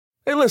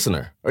Hey,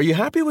 listener, are you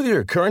happy with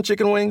your current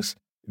chicken wings?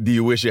 Do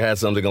you wish you had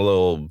something a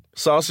little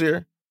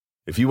saucier?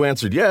 If you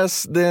answered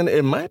yes, then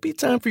it might be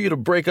time for you to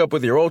break up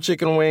with your old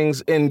chicken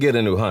wings and get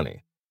a new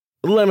honey.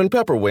 Lemon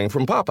pepper wing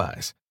from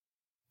Popeyes.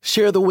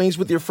 Share the wings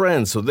with your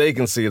friends so they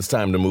can see it's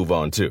time to move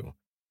on, too.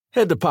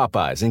 Head to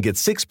Popeyes and get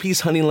 6-piece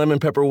honey lemon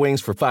pepper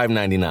wings for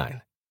 $5.99.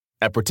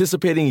 At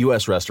participating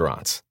U.S.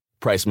 restaurants.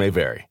 Price may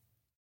vary.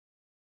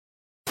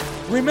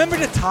 Remember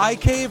the Thai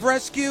cave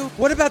rescue?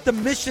 What about the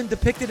mission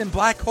depicted in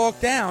Black Hawk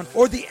Down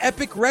or the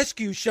epic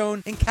rescue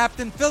shown in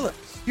Captain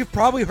Phillips? You've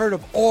probably heard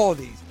of all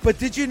these, but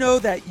did you know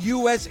that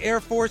U.S. Air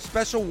Force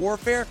Special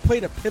Warfare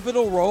played a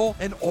pivotal role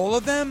in all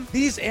of them?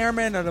 These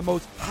airmen are the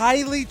most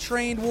highly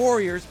trained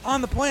warriors on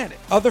the planet.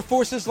 Other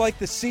forces like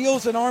the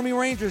SEALs and Army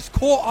Rangers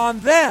call on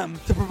them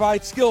to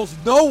provide skills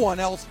no one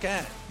else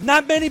can.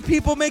 Not many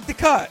people make the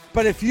cut,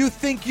 but if you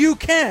think you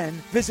can,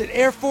 visit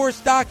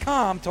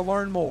airforce.com to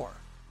learn more.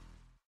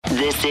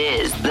 This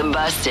is the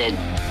Busted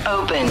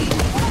Open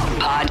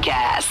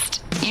Podcast.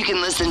 You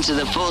can listen to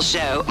the full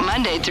show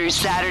Monday through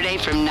Saturday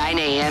from 9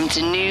 a.m.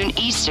 to noon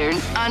Eastern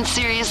on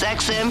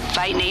SiriusXM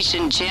Fight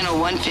Nation Channel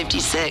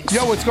 156.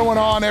 Yo, what's going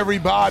on,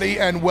 everybody,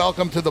 and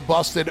welcome to the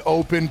Busted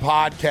Open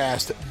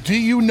Podcast. Do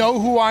you know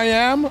who I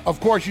am?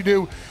 Of course you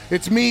do.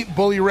 It's me,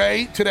 Bully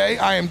Ray. Today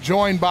I am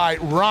joined by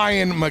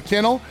Ryan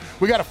McKinnell.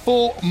 We got a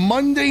full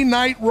Monday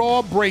Night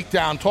Raw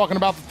breakdown talking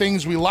about the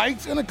things we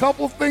liked and a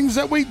couple of things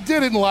that we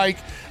didn't like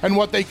and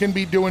what they can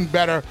be doing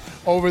better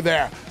over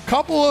there.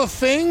 Couple of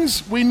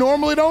things we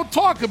normally don't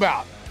talk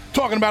about.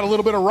 Talking about a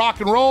little bit of rock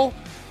and roll,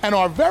 and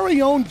our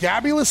very own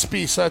Gabby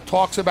Laspisa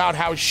talks about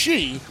how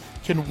she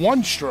can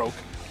one-stroke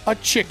a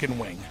chicken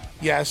wing.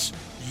 Yes,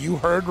 you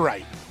heard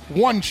right.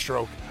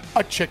 One-stroke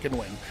a chicken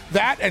wing.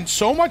 That and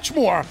so much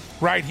more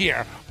right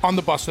here on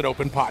the Busted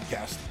Open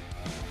Podcast.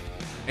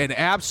 An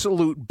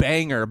absolute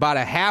banger. About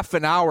a half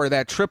an hour,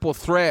 that triple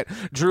threat.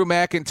 Drew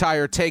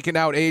McIntyre taking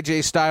out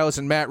AJ Styles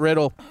and Matt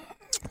Riddle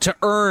to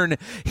earn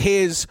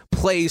his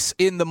place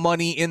in the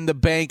Money in the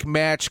Bank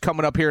match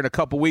coming up here in a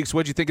couple weeks.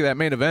 What'd you think of that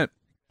main event?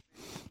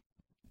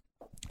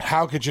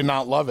 How could you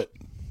not love it?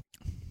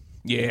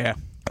 Yeah.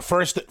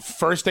 First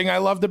thing I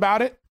loved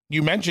about it,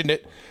 you mentioned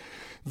it,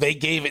 they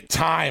gave it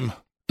time.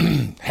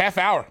 Half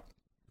hour.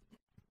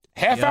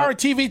 Half hour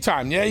TV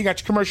time. Yeah, you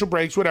got your commercial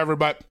breaks, whatever,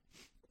 but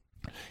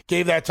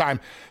gave that time.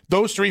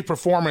 Those three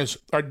performers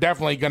are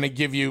definitely going to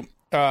give you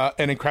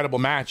an incredible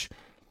match.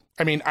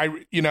 I mean,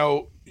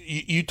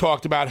 you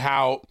talked about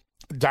how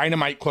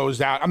Dynamite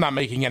closed out. I'm not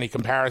making any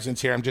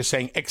comparisons here. I'm just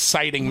saying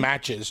exciting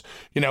matches.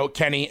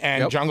 Kenny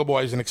and Jungle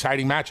Boy is an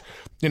exciting match.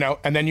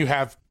 And then you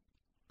have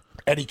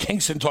Eddie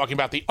Kingston talking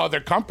about the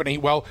other company.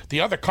 Well, the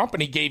other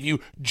company gave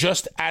you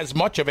just as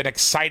much of an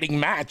exciting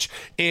match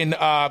in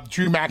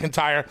Drew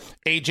McIntyre,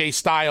 AJ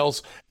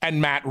Styles,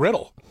 and Matt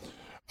Riddle.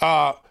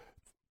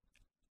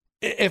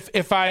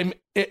 If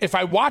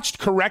I watched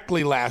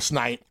correctly last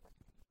night,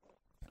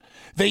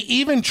 they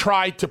even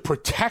tried to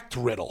protect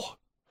Riddle.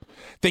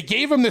 They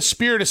gave him the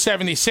Spear to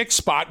 76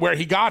 spot where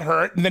he got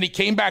hurt, and then he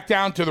came back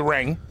down to the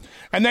ring,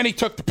 and then he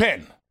took the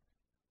pin.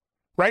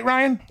 Right,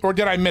 Ryan? Or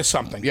did I miss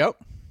something? Yep.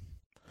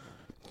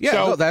 Yeah,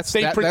 so no, that's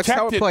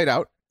how it played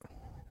out.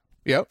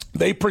 Yep.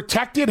 They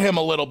protected him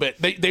a little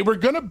bit. They were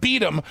going to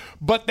beat him,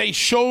 but they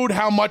showed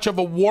how much of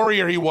a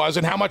warrior he was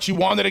and how much he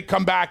wanted to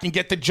come back and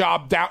get the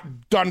job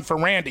done for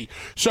Randy.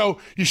 So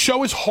you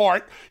show his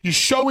heart, you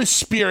show his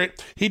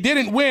spirit. He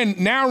didn't win.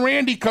 Now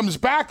Randy comes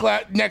back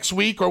next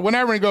week or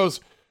whenever and goes,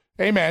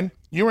 hey, man,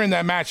 you were in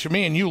that match for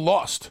me and you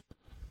lost.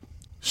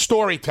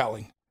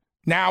 Storytelling.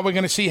 Now we're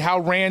going to see how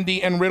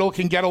Randy and Riddle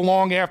can get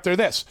along after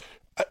this.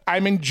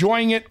 I'm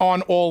enjoying it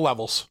on all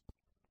levels.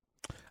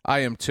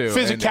 I am too.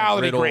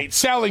 Physicality and great,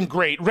 selling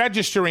great,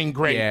 registering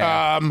great.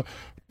 Yeah.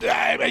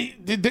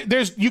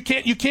 You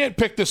can't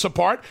pick this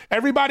apart.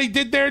 Everybody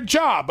did their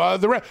job.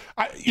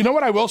 You know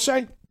what I will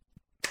say,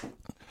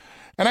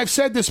 and I've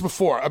said this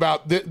before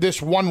about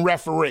this one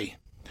referee.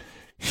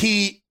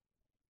 He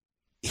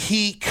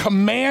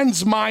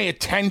commands my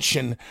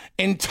attention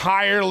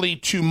entirely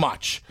too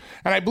much,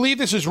 and I believe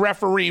this is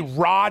referee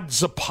Rod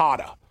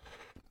Zapata.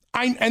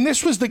 And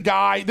this was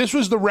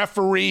the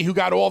referee who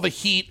got all the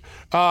heat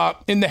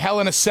in the Hell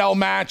in a Cell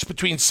match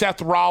between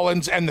Seth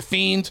Rollins and The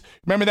Fiend.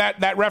 Remember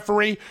that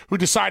referee who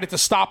decided to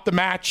stop the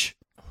match?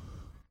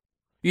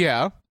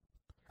 Yeah.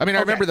 I mean,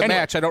 I remember the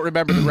match. I don't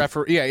remember the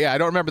referee. Yeah. I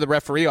don't remember the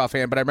referee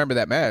offhand, but I remember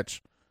that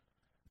match.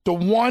 The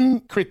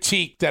one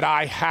critique that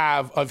I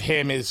have of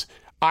him is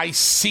I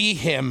see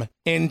him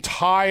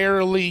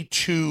entirely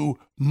too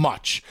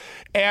much.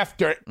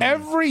 After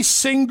every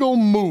single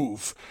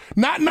move,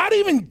 not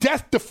even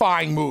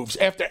death-defying moves,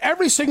 after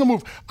every single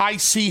move, I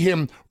see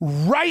him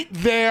right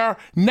there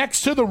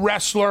next to the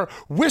wrestler,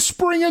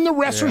 whispering in the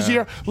wrestler's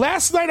ear.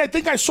 Last night, I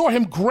think I saw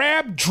him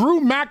grab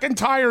Drew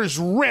McIntyre's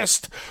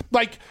wrist.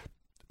 Like,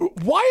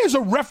 why is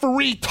a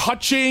referee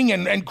touching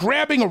and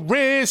grabbing a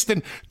wrist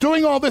and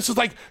doing all this? It's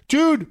like,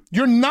 dude,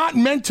 you're not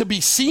meant to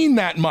be seen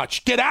that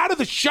much. Get out of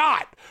the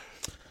shot.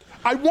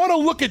 I want to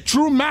look at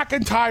Drew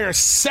McIntyre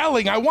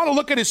selling. I want to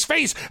look at his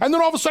face. And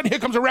then all of a sudden, here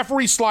comes a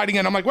referee sliding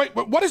in. I'm like, wait,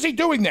 what is he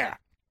doing there?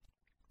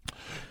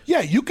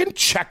 Yeah, you can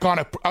check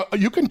on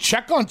you can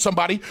check on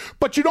somebody,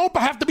 but you don't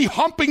have to be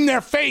humping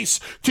their face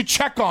to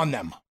check on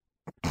them.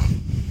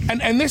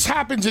 And this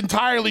happens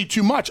entirely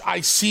too much. I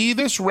see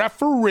this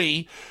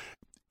referee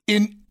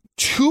in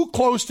too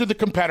close to the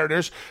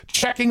competitors,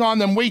 checking on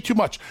them way too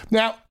much.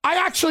 Now, I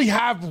actually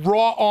have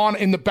Raw on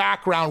in the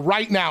background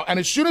right now, and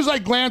as soon as I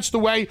glanced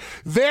away,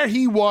 there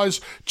he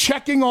was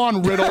checking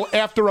on Riddle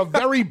after a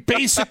very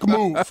basic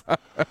move.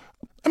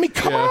 I mean,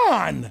 come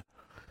on.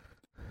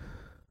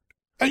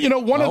 You know,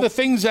 one of the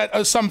things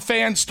that some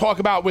fans talk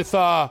about with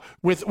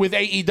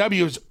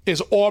AEW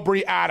is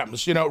Aubrey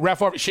Adams. You know,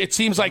 it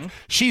seems like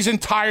she's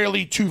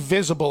entirely too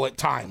visible at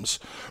times.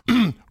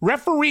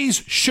 Referees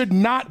should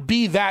not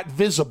be that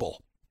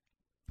visible.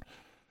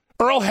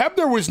 Earl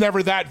Hebner was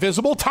never that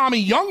visible. Tommy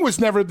Young was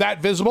never that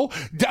visible.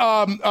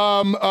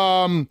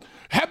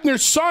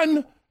 Hebner's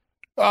son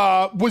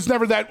was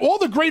never that. All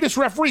the greatest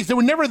referees, they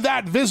were never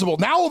that visible.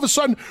 Now all of a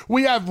sudden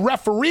we have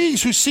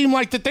referees who seem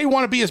like that they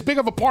want to be as big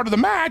of a part of the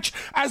match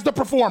as the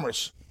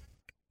performers,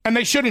 and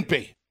they shouldn't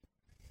be.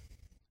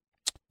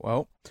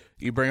 Well,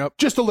 you bring up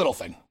just a little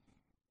thing.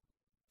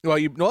 Well,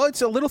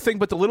 it's a little thing,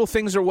 but the little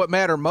things are what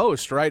matter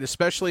most, right?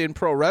 Especially in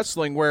pro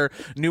wrestling, where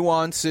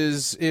nuance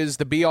is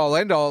the be-all,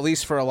 end-all, at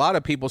least for a lot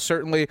of people.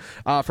 Certainly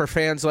for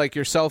fans like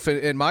yourself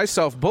and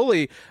myself,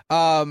 Bully,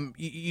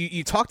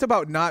 you talked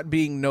about not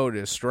being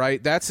noticed,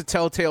 right? That's a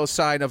telltale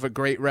sign of a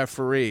great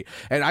referee.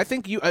 And I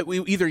think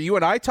either you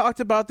and I talked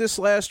about this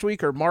last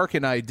week or Mark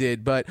and I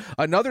did, but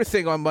another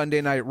thing on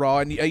Monday Night Raw,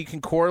 and you can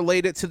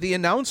correlate it to the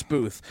announce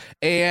booth.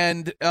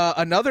 And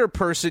another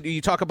person, you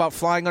talk about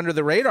flying under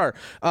the radar,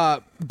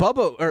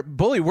 Bubba or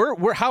Bully,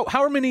 we're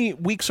how many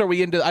weeks are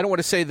we into? I don't want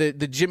to say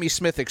the Jimmy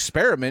Smith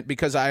experiment,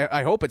 because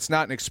I hope it's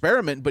not an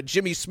experiment, but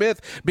Jimmy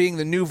Smith being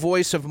the new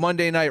voice of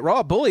Monday Night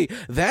Raw, Bully,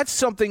 that's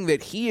something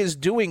that he is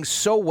doing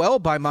so well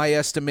by my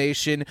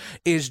estimation,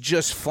 is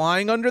just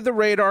flying under the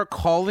radar,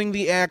 calling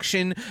the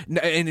action,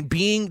 and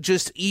being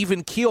just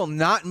even keel,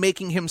 not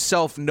making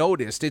himself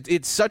noticed.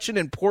 It's such an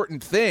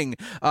important thing,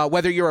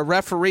 whether you're a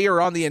referee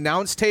or on the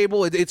announce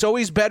table. It's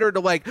always better to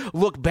like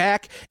look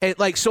back and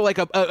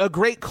a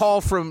great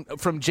call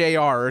from JR,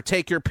 or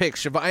take your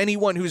picks of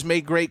anyone who's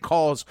made great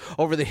calls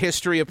over the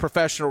history of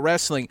professional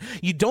wrestling.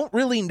 You don't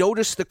really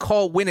notice the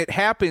call when it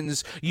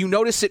happens. You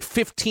notice it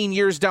 15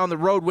 years down the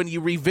road when you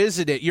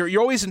revisit it.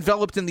 You're always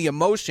enveloped in the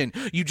emotion.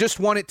 You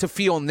just want it to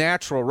feel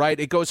natural, right?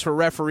 It goes for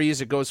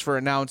referees, it goes for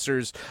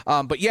announcers.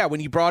 But yeah, when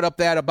you brought up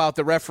that about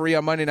the referee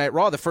on Monday Night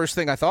Raw, the first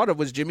thing I thought of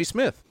was Jimmy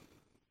Smith.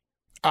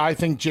 I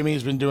think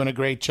Jimmy's been doing a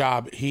great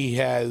job. He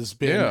has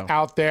been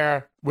out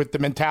there with the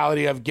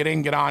mentality of get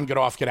in, get on, get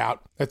off, get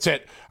out. That's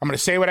it. I'm going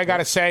to say what I got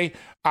to say.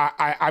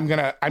 I'm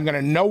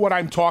gonna know what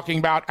I'm talking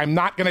about. I'm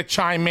not going to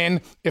chime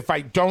in if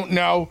I don't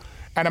know,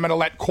 and I'm going to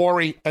let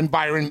Corey and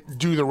Byron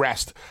do the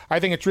rest. I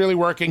think it's really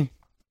working.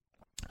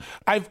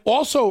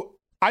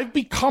 I've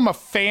become a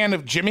fan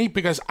of Jimmy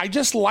because I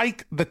just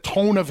like the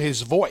tone of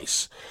his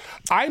voice.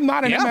 I'm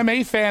not an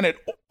MMA fan at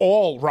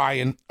all,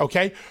 Ryan,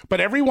 okay?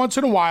 But every once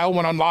in a while,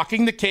 when I'm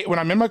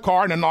in my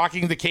car and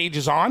unlocking the cage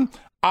is on,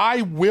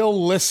 I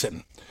will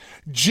listen.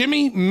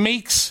 Jimmy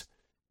makes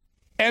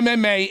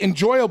MMA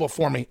enjoyable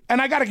for me.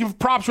 And I got to give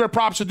props where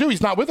props are due.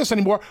 He's not with us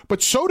anymore,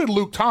 but so did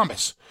Luke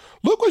Thomas.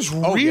 Luke was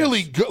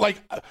really good.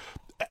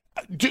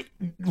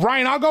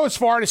 Ryan, I'll go as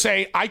far to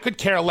say I could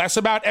care less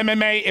about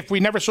MMA. If we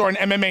never saw an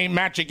MMA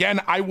match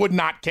again, I would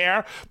not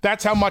care.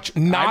 That's how much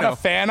not a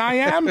fan I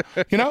am,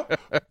 you know?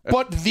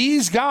 But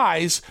these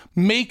guys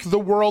make the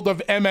world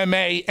of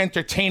MMA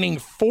entertaining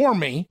for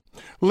me,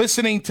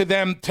 listening to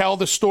them tell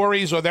the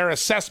stories or their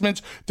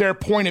assessments, their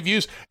point of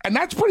views. And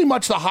that's pretty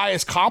much the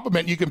highest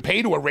compliment you can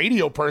pay to a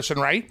radio person,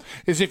 right?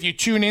 Is if you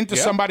tune into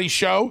somebody's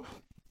show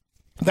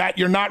that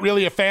you're not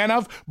really a fan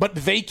of, but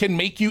they can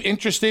make you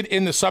interested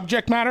in the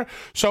subject matter.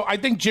 So I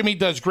think Jimmy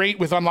does great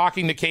with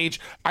Unlocking the Cage.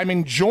 I'm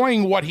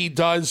enjoying what he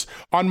does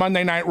on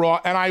Monday Night Raw,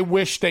 and I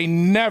wish they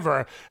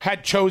never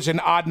had chosen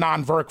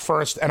Adnan Virk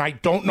first, and I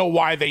don't know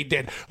why they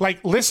did.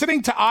 Like,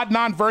 listening to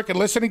Adnan Virk and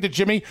listening to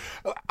Jimmy,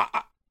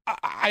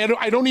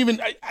 I don't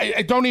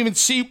even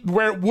see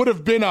where it would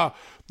have been a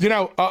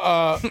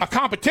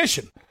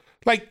competition.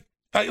 Like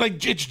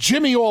it's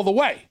Jimmy all the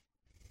way.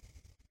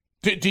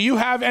 Do you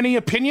have any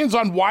opinions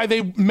on why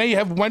they may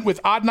have went with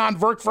Adnan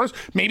Virk first?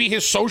 Maybe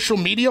his social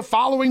media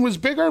following was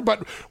bigger,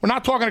 but we're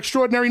not talking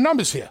extraordinary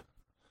numbers here.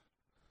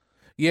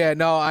 Yeah,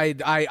 no,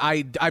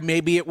 I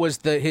maybe it was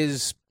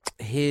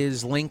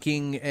his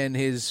linking and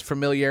his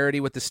familiarity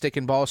with the stick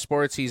and ball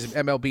sports. He's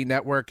an MLB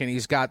Network, and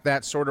he's got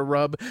that sort of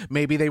rub.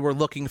 Maybe they were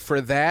looking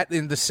for that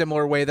in the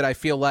similar way that I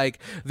feel like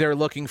they're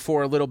looking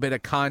for a little bit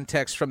of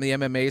context from the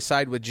MMA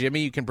side with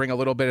Jimmy. You can bring a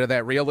little bit of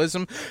that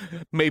realism.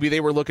 Maybe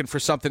they were looking for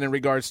something in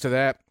regards to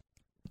that.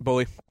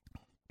 Bully.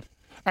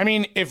 I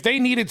mean, if they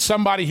needed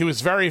somebody who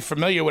was very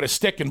familiar with a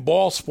stick and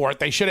ball sport,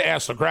 they should have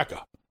asked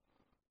LaGreca.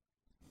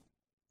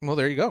 Well,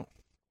 there you go.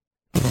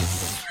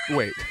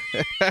 Wait.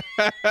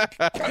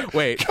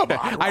 Wait. Come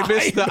on,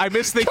 I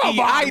missed the Come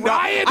key. on, I know.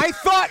 Ryan.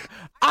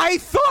 I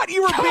thought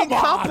you were being Come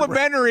on,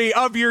 complimentary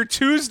of your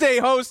Tuesday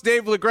host,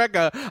 Dave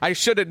LaGreca. I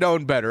should have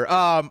known better.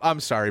 I'm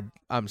sorry.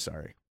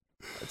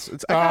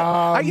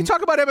 You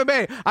talk about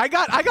MMA. I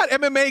got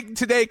MMA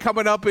today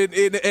coming up at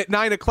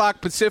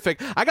 9:00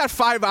 Pacific. I got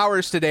 5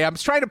 hours today. I'm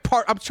trying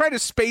to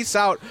space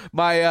out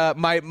my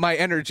my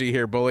energy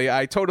here, Bully.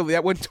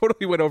 That one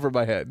totally went over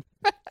my head.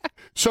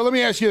 So let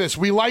me ask you this: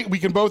 we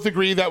can both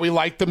agree that we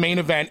like the main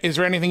event. Is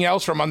there anything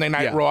else from Monday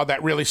Night Raw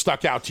that really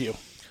stuck out to you?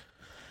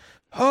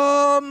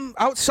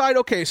 Outside,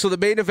 okay, so the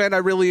main event I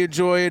really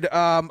enjoyed.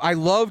 I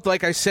loved,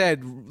 like I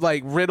said,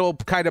 like Riddle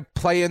kind of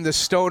playing the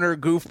stoner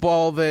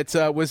goofball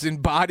that was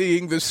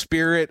embodying the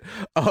spirit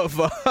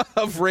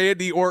of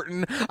Randy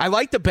Orton. I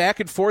liked the back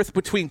and forth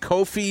between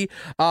Kofi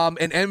and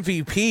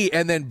MVP,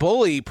 and then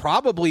Bully,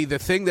 probably the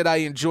thing that I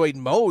enjoyed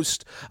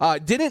most.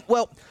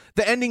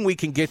 The ending we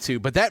can get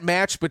to, but that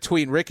match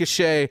between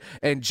Ricochet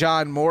and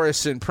John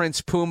Morrison, Prince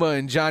Puma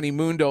and Johnny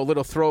Mundo, a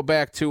little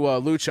throwback to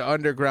Lucha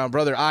Underground,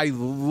 brother. I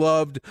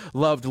loved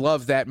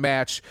that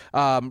match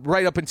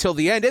right up until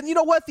the end. And you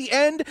know what? The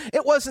end,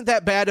 it wasn't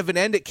that bad of an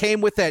end. It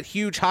came with that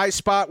huge high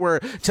spot where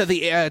to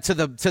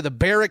the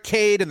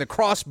barricade and the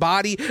cross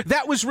body.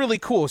 That was really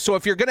cool. So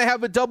if you're gonna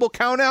have a double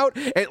count out,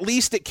 at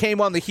least it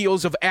came on the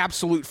heels of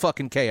absolute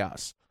fucking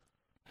chaos.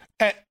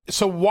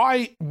 So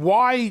why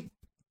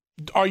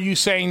are you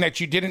saying that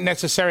you didn't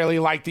necessarily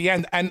like the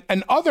end?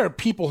 And other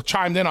people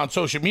chimed in on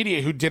social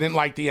media who didn't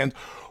like the end.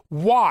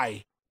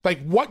 Why?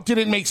 Like, what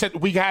didn't make sense?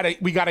 We got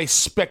a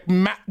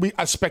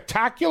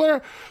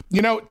spectacular,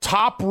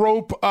 top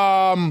rope,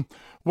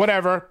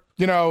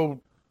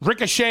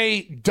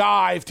 Ricochet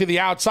dive to the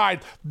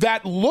outside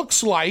that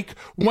looks like,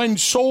 when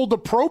sold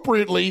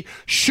appropriately,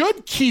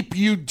 should keep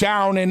you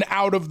down and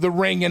out of the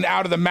ring and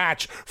out of the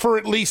match for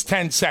at least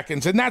 10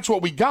 seconds. And that's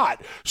what we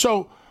got.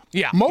 So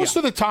most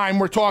of the time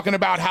we're talking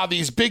about how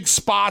these big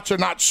spots are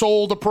not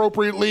sold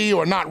appropriately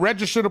or not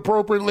registered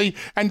appropriately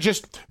and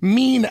just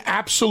mean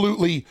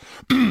absolutely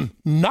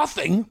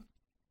nothing.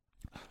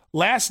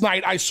 Last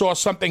night I saw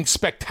something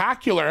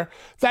spectacular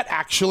that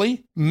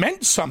actually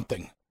meant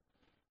something.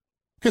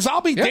 Because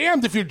I'll be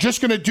damned if you're just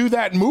going to do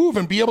that move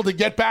and be able to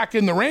get back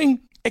in the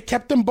ring. It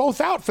kept them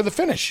both out for the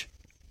finish.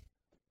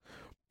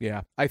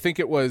 Yeah, I think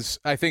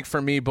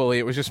for me, Bully,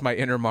 it was just my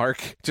inner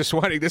Mark, just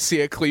wanting to see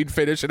a clean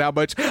finish and how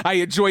much I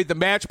enjoyed the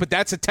match. But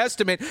that's a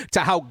testament to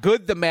how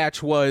good the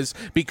match was,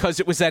 because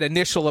it was that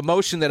initial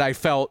emotion that I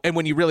felt. And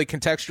when you really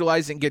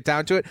contextualize it and get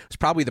down to it, it's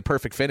probably the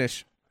perfect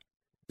finish.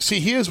 See,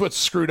 here's what's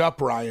screwed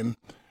up, Ryan.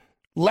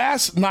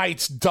 Last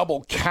night's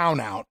double count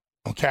out,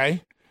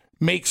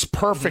 makes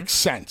perfect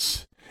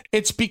sense.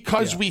 It's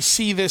because we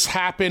see this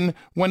happen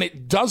when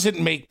it doesn't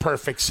make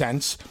perfect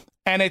sense.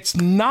 And it's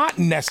not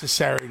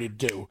necessary to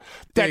do.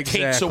 That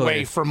takes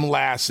away from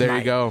last night. There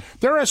you go.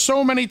 There are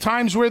so many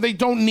times where they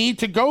don't need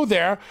to go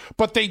there,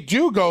 but they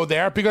do go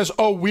there because,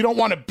 we don't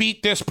want to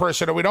beat this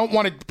person or we don't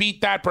want to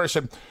beat that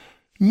person.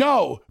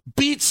 No,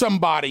 beat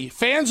somebody.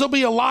 Fans will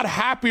be a lot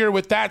happier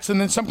with that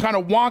than some kind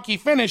of wonky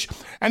finish.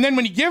 And then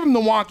when you give them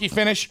the wonky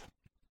finish,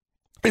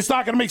 it's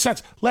not going to make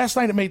sense. Last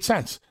night it made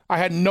sense. I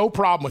had no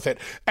problem with it.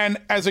 And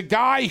as a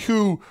guy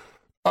who...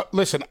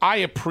 listen, I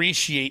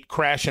appreciate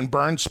crash and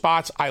burn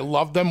spots. I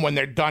love them when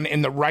they're done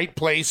in the right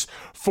place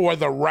for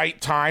the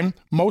right time.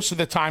 Most of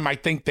the time, I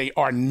think they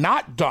are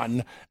not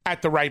done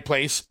at the right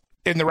place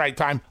in the right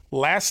time.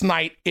 Last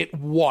night, it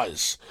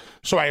was.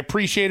 So I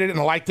appreciated it and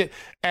I liked it.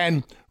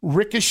 And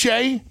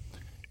Ricochet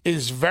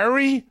is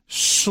very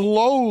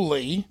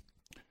slowly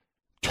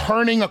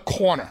turning a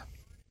corner.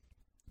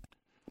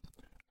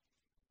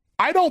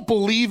 I don't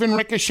believe in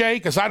Ricochet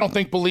because I don't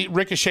think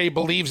Ricochet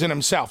believes in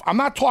himself. I'm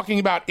not talking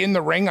about in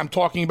the ring. I'm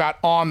talking about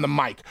on the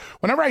mic.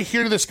 Whenever I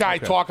hear this guy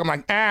talk, I'm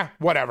like,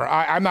 whatever.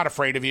 I'm not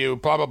afraid of you,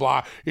 blah, blah,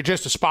 blah. You're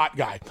just a spot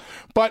guy.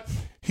 But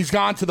he's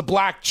gone to the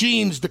black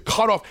jeans, the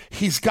cutoff.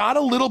 He's got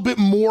a little bit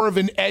more of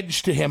an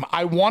edge to him.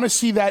 I want to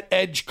see that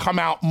edge come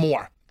out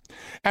more.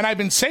 And I've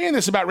been saying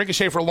this about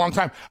Ricochet for a long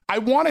time. I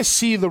want to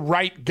see the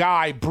right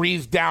guy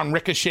breathe down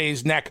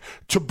Ricochet's neck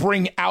to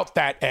bring out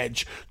that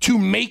edge, to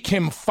make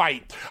him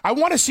fight. I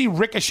want to see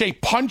Ricochet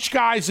punch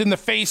guys in the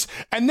face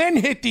and then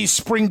hit these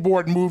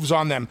springboard moves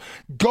on them.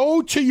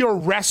 Go to your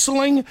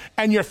wrestling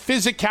and your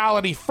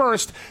physicality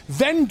first,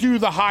 then do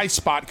the high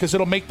spot, because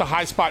it'll make the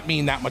high spot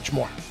mean that much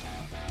more.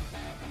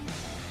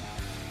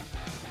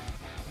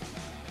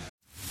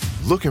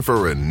 Looking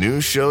for a new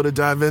show to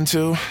dive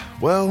into?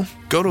 Well,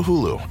 go to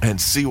Hulu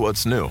and see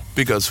what's new,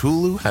 because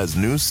Hulu has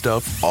new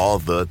stuff all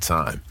the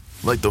time.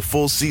 Like the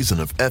full season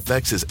of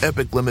FX's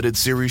epic limited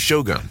series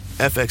Shogun,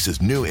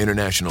 FX's new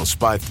international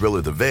spy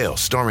thriller The Veil,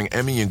 starring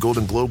Emmy and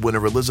Golden Globe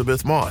winner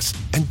Elizabeth Moss.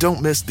 And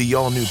don't miss the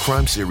all-new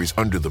crime series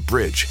Under the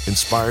Bridge,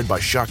 inspired by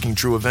shocking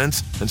true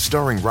events and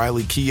starring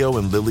Riley Keough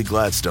and Lily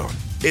Gladstone.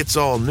 It's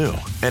all new,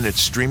 and it's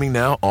streaming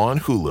now on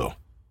Hulu.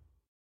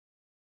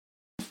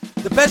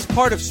 The best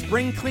part of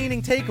spring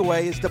cleaning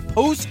takeaway is the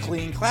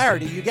post-clean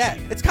clarity you get.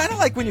 It's kind of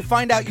like when you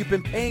find out you've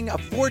been paying a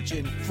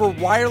fortune for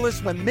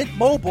wireless when Mint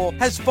Mobile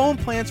has phone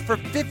plans for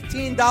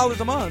 $15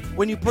 a month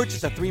when you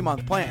purchase a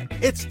 3-month plan.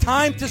 It's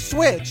time to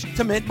switch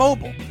to Mint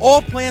Mobile.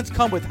 All plans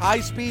come with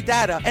high-speed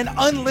data and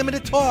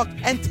unlimited talk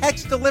and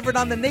text delivered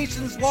on the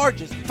nation's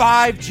largest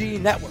 5G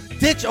network.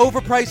 Ditch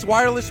overpriced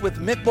wireless with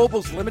Mint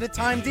Mobile's limited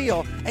time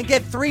deal and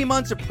get 3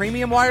 months of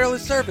premium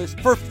wireless service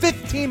for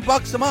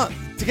 $15 a month.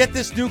 To get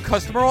this new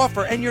customer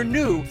offer and your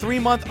new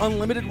 3-month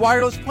unlimited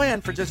wireless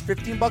plan for just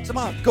 $15 a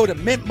month, go to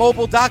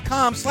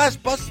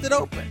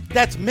mintmobile.com/bustedopen.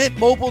 That's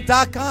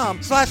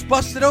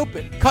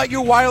mintmobile.com/bustedopen. Cut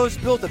your wireless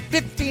bill to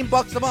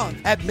 $15 a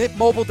month at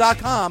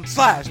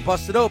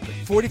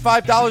mintmobile.com/bustedopen.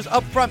 $45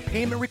 upfront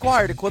payment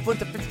required, equivalent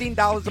to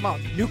 $15 a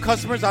month. New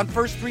customers on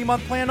first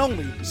 3-month plan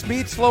only.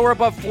 Speed slower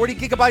above 40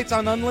 gigabytes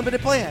on unlimited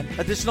plan.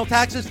 Additional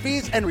taxes,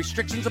 fees, and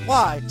restrictions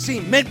apply.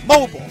 See Mint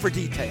Mobile for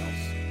details.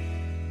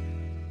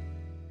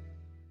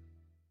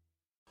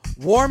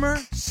 Warmer,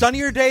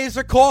 sunnier days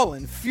are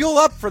calling. Fuel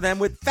up for them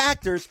with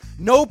Factor's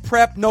no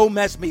prep, no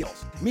mess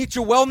meals. Meet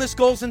your wellness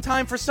goals in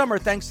time for summer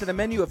thanks to the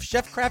menu of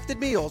chef-crafted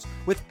meals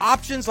with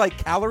options like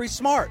Calorie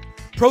Smart,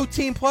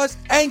 Protein Plus,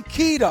 and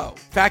Keto.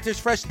 Factor's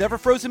fresh, never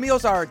frozen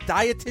meals are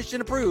dietitian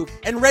approved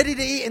and ready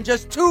to eat in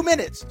just 2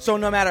 minutes. So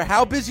no matter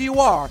how busy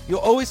you are, you'll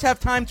always have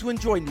time to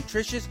enjoy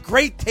nutritious,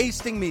 great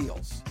tasting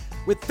meals.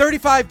 With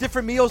 35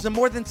 different meals and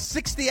more than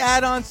 60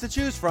 add-ons to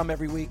choose from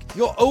every week,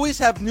 you'll always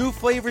have new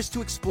flavors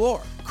to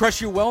explore. Crush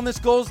your wellness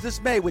goals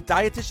this May with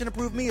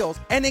dietitian-approved meals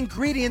and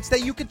ingredients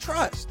that you can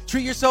trust.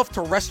 Treat yourself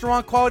to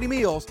restaurant-quality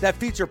meals that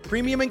feature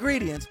premium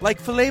ingredients like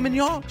filet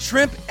mignon,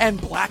 shrimp,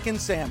 and blackened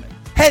salmon.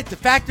 Head to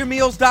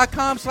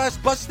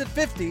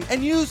factormeals.com/busted50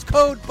 and use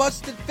code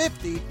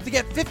busted50 to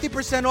get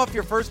 50% off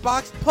your first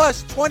box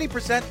plus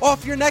 20%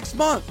 off your next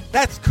month.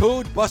 That's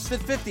code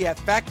busted50 at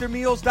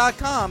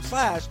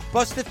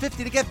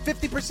factormeals.com/busted50 to get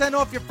 50%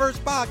 off your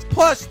first box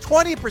plus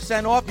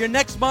 20% off your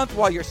next month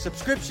while your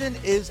subscription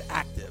is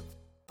active.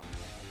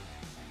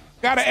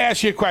 Got to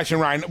ask you a question,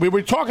 Ryan. We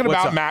were talking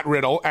about Matt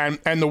Riddle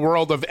and the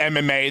world of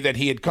MMA that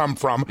he had come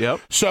from.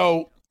 Yep.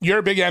 So you're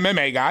a big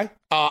MMA guy.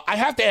 I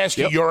have to ask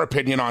you your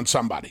opinion on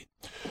somebody.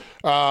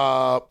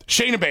 Shayna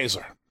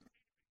Baszler.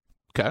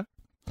 Okay.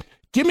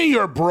 Give me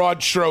your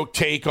broad stroke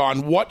take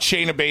on what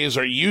Shayna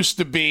Baszler used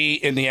to be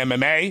in the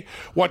MMA,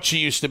 what she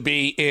used to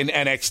be in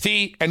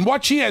NXT, and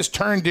what she has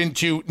turned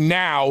into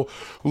now,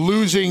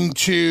 losing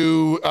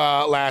to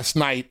last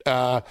night,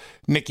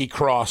 Nikki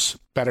Cross,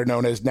 better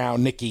known as now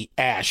Nikki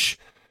Ash,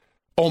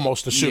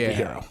 almost a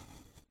superhero.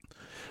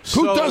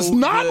 Who does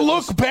not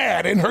look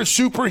bad in her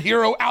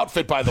superhero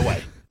outfit, by the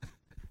way.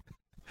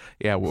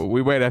 Yeah, well,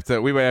 we might have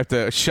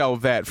to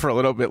shelve that for a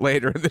little bit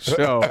later in the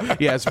show.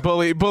 Yes,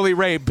 Bully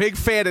Ray, big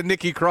fan of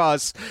Nikki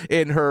Cross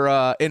in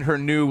her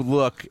new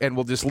look, and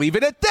we'll just leave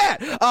it at that.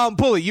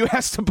 Bully, you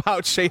asked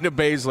about Shayna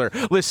Baszler.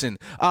 Listen,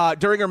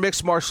 during her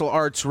mixed martial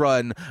arts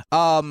run,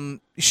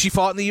 she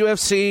fought in the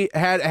UFC,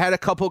 had a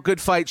couple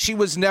good fights. She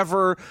was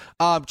never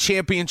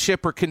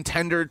championship or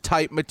contender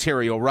type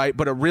material, right?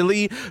 But a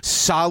really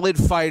solid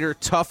fighter,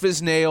 tough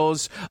as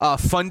nails,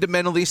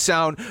 fundamentally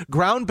sound,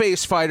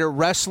 ground-based fighter,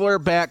 wrestler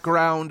background,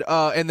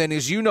 and then,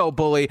 as you know,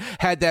 Bully,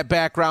 had that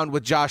background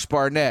with Josh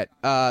Barnett,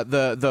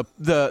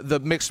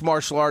 the mixed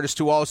martial artist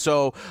who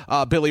also,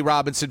 Billy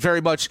Robinson,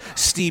 very much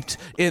steeped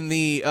in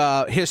the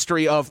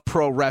history of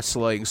pro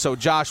wrestling. So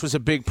Josh was a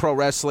big pro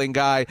wrestling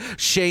guy.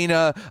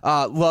 Shayna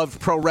loved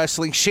pro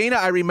wrestling. Shayna,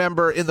 I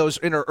remember in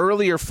her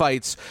earlier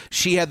fights,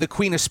 she had the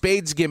Queen of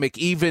Spades gimmick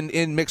even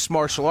in mixed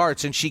martial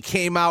arts, and she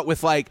came out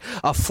with like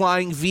a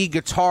flying V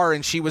guitar,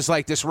 and she was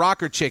like this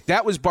rocker chick.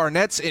 That was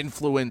Barnett's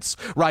influence,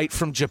 right,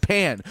 from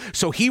Japan.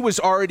 So he was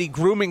already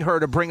grooming her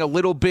to bring a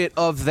little bit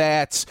of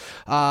that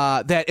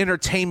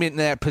entertainment and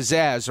that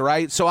pizzazz,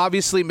 right? So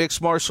obviously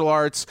mixed martial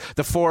arts,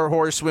 the Four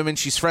Horsewomen,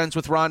 she's friends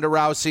with Ronda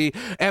Rousey.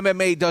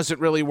 MMA doesn't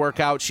really work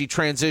out. She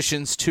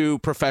transitions to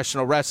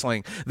professional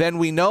wrestling. Then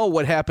we know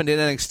what happened in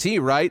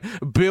NXT, right?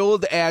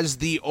 Billed as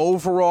the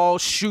overall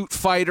shoot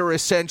fighter,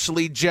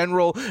 essentially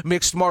general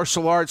mixed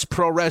martial arts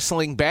pro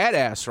wrestling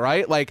badass,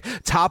 right? Like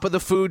top of the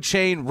food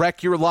chain,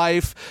 wreck your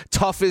life,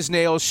 tough as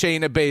nails,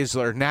 Shayna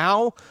Baszler.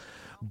 Now,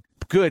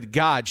 good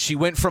God, she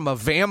went from a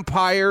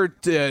vampire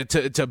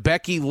to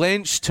Becky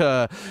Lynch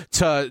to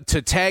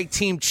tag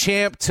team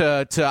champ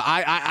to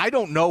I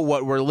don't know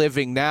what we're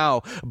living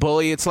now,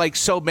 Bully. It's like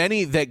so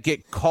many that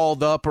get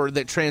called up or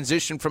that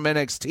transition from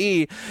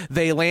NXT,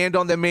 they land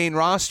on the main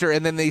roster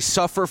and then they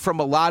suffer from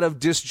a lot of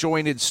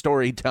disjointed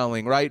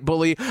storytelling, right,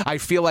 Bully? I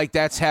feel like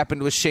that's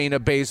happened with Shayna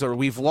Baszler.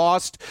 We've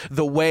lost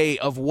the way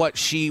of what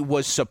she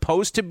was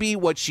supposed to be,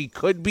 what she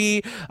could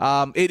be.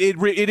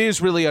 It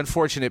is really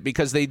unfortunate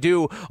because they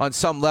do on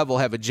some level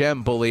have a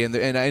gem, Bully, and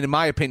in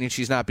my opinion,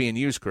 she's not being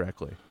used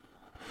correctly.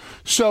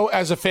 So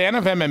as a fan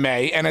of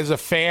MMA and as a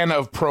fan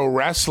of pro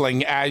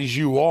wrestling as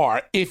you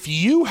are, if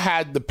you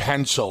had the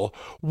pencil,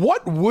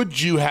 what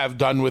would you have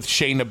done with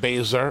Shayna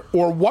Baszler,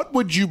 or what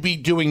would you be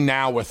doing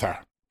now with her?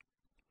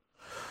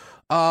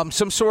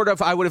 Some sort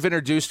of, I would have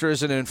introduced her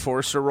as an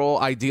enforcer role.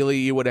 Ideally,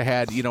 you would have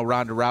had,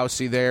 Ronda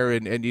Rousey there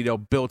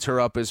and built her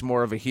up as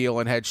more of a heel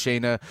and had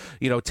Shayna,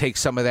 take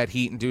some of that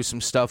heat and do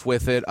some stuff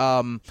with it.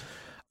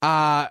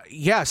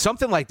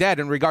 Something like that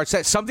in regards to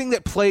that. Something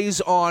that plays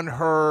on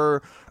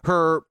her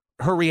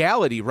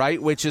reality,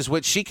 right? Which is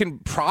what she can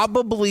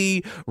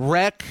probably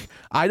wreck,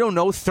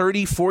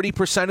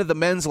 30-40% of the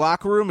men's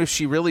locker room if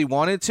she really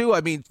wanted to.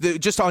 I mean,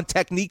 just on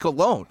technique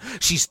alone.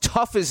 She's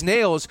tough as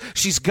nails.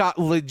 She's got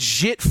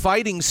legit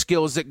fighting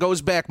skills that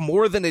goes back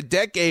more than a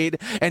decade,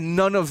 and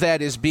none of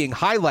that is being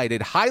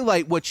highlighted.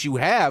 Highlight what you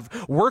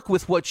have. Work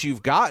with what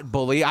you've got,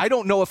 Bully. I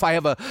don't know if I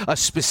have a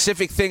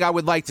specific thing I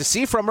would like to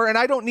see from her, and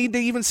I don't need to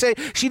even say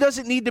she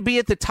doesn't need to be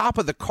at the top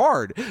of the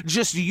card.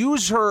 Just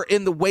use her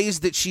in the ways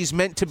that she's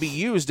meant to be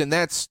used, and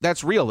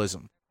that's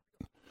realism.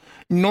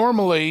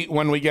 Normally,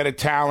 when we get a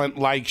talent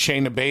like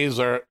Shayna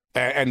Baszler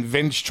and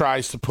Vince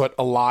tries to put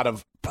a lot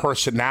of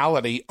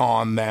personality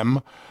on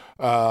them,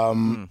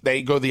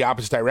 they go the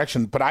opposite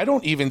direction. But I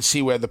don't even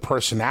see where the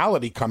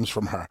personality comes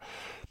from her.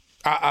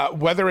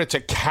 Whether it's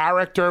a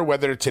character,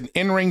 whether it's an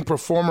in-ring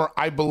performer,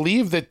 I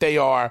believe that they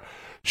are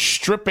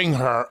stripping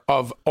her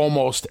of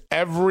almost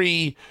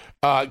every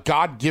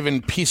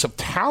God-given piece of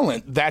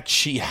talent that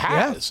she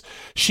has.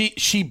 Yeah.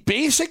 She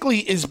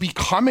basically is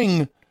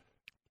becoming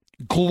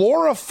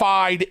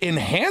glorified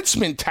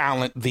enhancement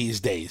talent these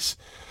days.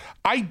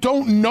 I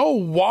don't know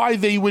why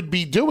they would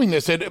be doing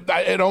this.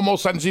 It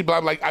almost sends me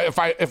like if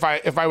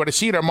I were to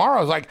see her tomorrow,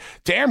 I was like,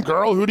 damn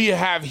girl, who do you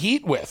have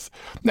heat with?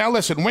 Now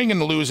listen, winning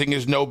and losing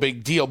is no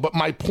big deal, but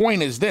my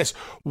point is this: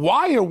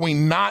 why are we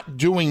not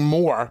doing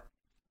more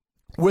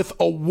with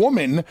a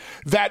woman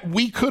that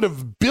we could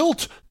have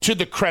built to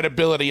the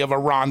credibility of a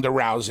Ronda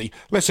Rousey?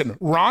 Listen,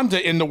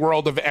 Ronda in the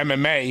world of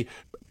MMA,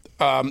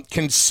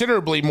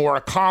 considerably more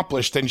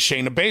accomplished than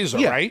Shayna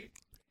Baszler, right?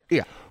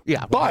 Yeah.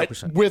 Yeah,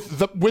 100%.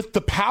 But with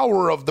the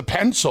power of the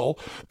pencil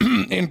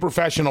in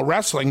professional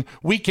wrestling,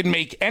 we can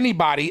make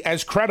anybody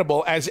as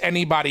credible as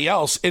anybody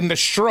else in the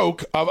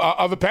stroke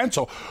of a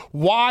pencil.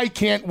 Why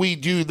can't we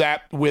do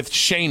that with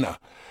Shayna?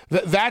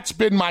 That's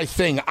been my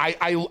thing.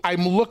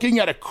 I'm looking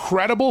at a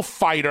credible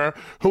fighter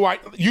who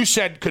you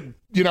said could,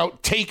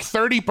 take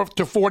 30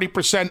 to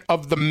 40%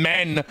 of the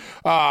men,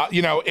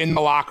 in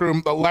the locker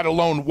room, let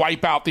alone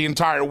wipe out the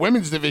entire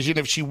women's division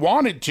if she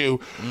wanted to.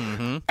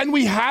 Mm-hmm. And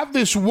we have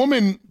this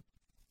woman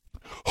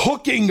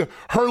hooking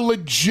her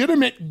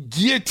legitimate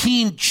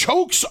guillotine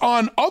chokes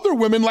on other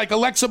women like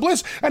Alexa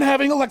Bliss and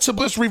having Alexa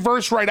Bliss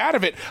reverse right out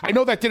of it. I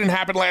know that didn't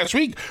happen last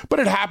week, but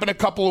it happened a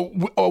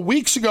couple of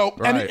weeks ago.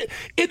 Right.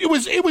 And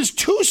it was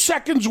 2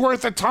 seconds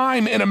worth of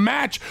time in a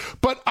match,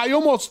 but I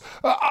almost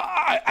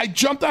I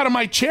jumped out of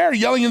my chair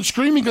yelling and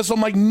screaming because I'm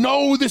like,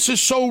 no, this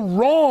is so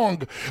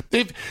wrong.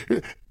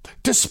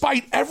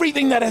 Despite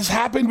everything that has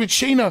happened with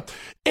Shayna,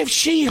 if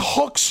she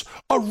hooks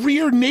a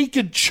rear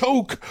naked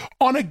choke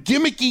on a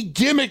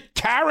gimmick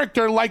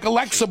character like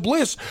Alexa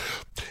Bliss,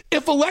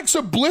 if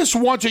Alexa Bliss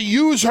wants to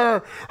use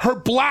her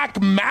black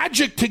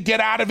magic to get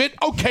out of it,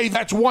 okay,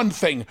 that's one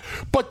thing.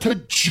 But to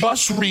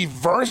just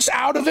reverse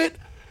out of it,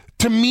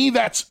 to me,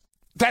 that's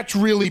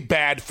really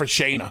bad for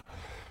Shayna.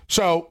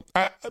 So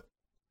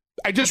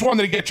I just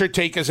wanted to get your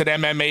take as an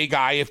MMA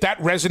guy, if that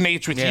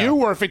resonates with you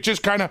or if it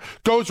just kind of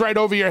goes right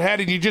over your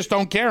head and you just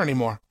don't care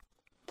anymore.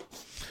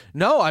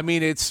 No, I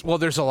mean,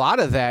 there's a lot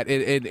of that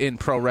in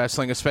pro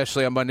wrestling,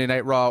 especially on Monday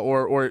Night Raw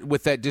or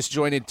with that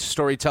disjointed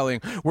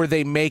storytelling where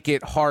they make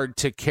it hard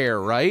to care,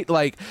 right?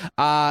 Like,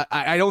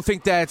 I don't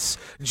think that's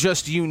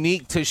just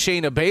unique to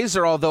Shayna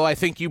Baszler, although I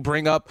think you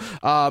bring up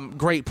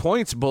great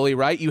points, Bully,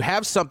 right? You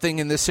have something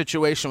in this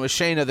situation with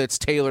Shayna that's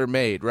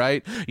tailor-made,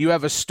 right? You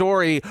have a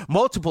story,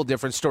 multiple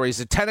different stories.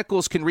 The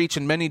tentacles can reach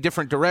in many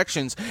different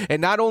directions,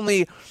 and not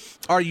only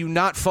are you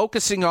not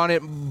focusing on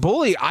it,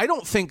 Bully, I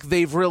don't think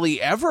they've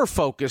really ever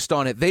focused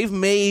on it. They've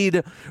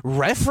made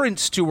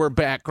reference to her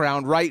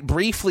background, right,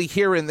 briefly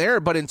here and there,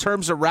 but in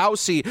terms of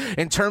Rousey,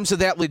 in terms of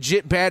that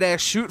legit badass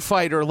shoot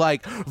fighter,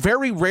 like,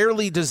 very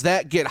rarely does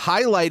that get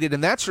highlighted,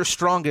 and that's her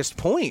strongest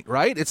point,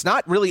 right? It's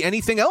not really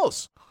anything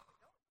else.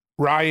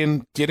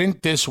 Ryan,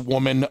 didn't this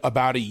woman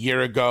about a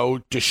year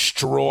ago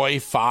destroy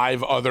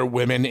 5 other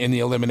women in the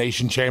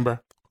Elimination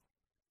Chamber?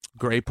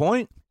 Great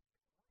point.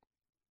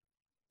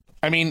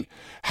 I mean,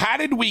 how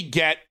did we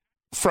get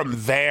from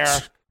there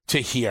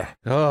to here?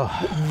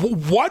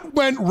 What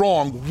went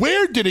wrong?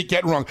 Where did it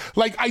get wrong?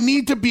 Like, I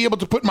need to be able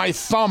to put my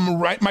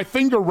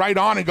finger right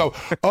on and go,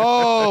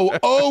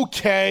 oh,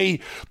 okay,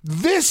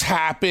 this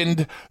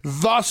happened,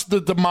 thus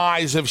the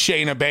demise of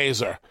Shayna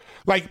Baszler.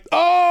 Like,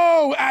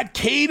 at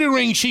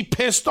catering, she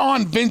pissed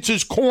on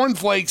Vince's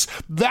cornflakes.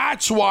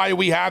 That's why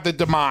we have the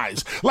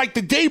demise. Like,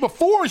 the day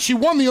before, she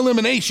won the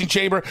Elimination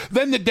Chamber.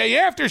 Then the day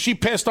after, she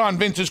pissed on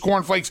Vince's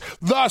cornflakes.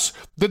 Thus,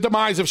 the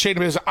demise of Shayna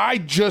Baszler. I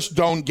just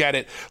don't get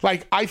it.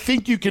 Like, I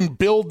think you can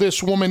build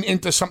this woman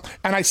into something,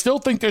 and I still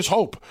think there's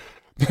hope.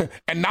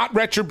 and not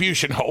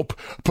retribution hope,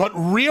 but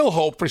real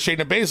hope for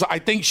Shayna Baszler. I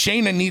think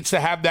Shayna needs to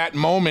have that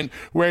moment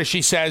where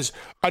she says,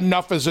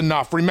 enough is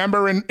enough.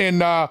 Remember in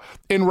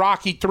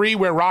Rocky 3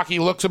 where Rocky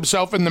looks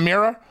himself in the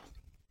mirror?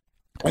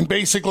 And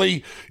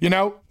basically,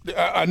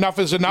 enough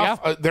is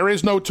enough. Yeah. There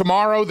is no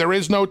tomorrow. There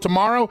is no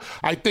tomorrow.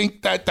 I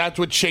think that's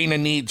what Shayna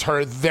needs,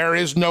 her there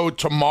is no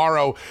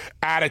tomorrow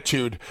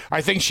attitude.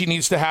 I think she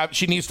needs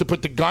to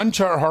put the gun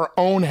to her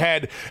own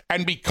head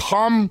and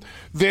become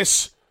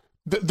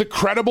the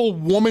credible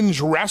woman's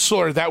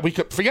wrestler that we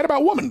could forget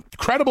about woman.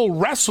 Credible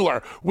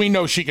wrestler we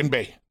know she can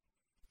be.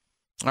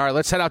 All right,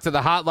 let's head out to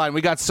the hotline. We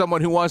got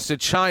someone who wants to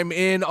chime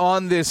in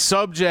on this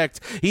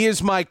subject. He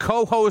is my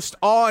co-host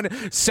on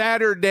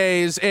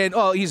Saturdays, and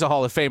he's a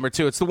Hall of Famer,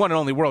 too. It's the one and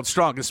only world's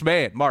strongest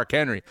man, Mark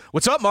Henry.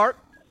 What's up, Mark?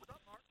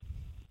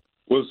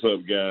 What's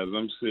up, guys?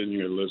 I'm sitting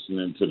here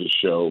listening to the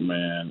show,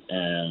 man,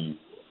 and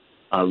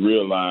I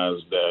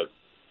realized that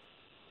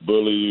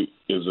Bully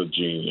is a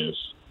genius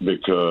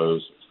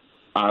because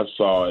I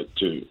saw it,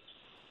 too.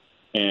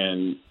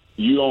 And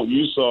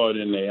you saw it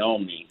in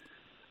Naomi.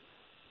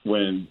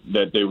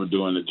 That they were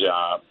doing the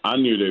job. I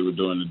knew they were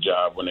doing the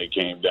job when they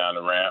came down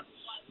the ramp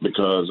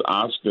because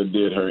Asuka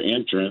did her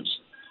entrance,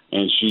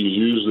 and she's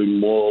usually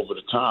more over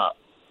the top.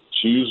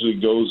 She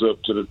usually goes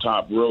up to the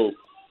top rope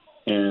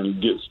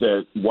and gets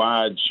that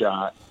wide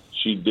shot.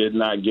 She did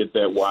not get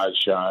that wide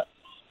shot.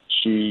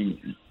 She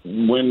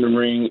went in the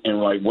ring and,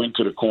 went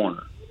to the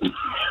corner.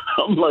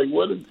 I'm like,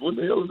 what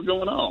the hell is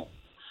going on?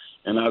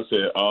 And I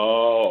said,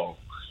 oh.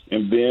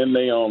 And then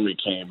Naomi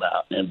came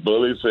out, and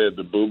Bully said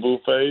the boo-boo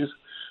face.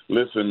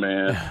 Listen,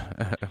 man,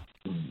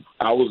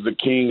 I was the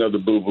king of the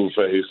boo-boo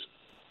face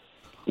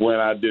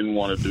when I didn't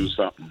want to do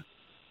something.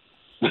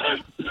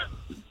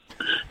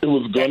 It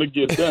was going to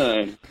get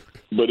done,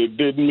 but it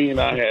didn't mean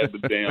I had to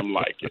damn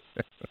like it.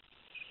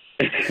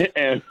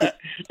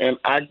 and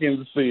I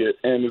can see it.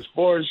 And as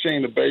far as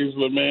Shayna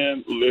Baszler,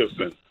 man,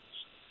 listen,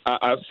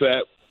 I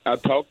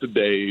talked to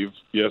Dave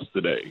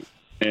yesterday,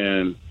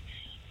 and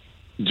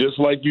just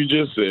like you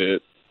just said,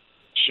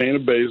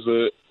 Shayna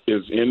Baszler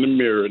is in the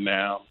mirror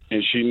now,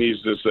 and she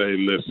needs to say,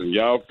 listen,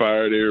 y'all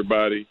fired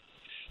everybody.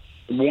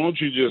 Won't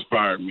you just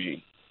fire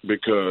me?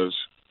 Because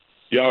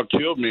y'all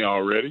killed me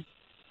already.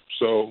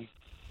 So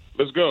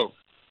let's go.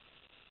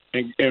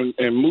 And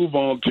move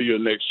on to your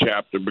next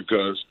chapter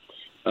because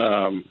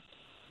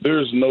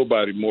there's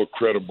nobody more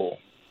credible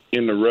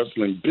in the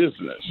wrestling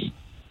business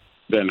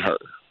than her.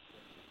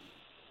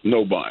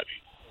 Nobody.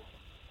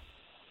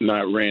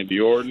 Not Randy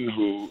Orton,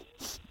 who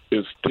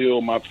is still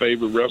my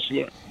favorite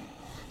wrestler.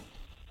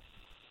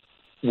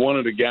 One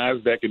of the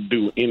guys that can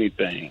do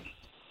anything.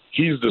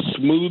 He's the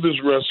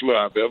smoothest wrestler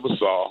I've ever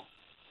saw,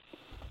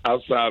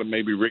 outside of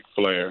maybe Ric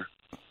Flair,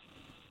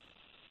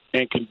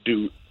 and can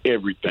do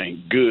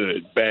everything,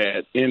 good,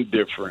 bad,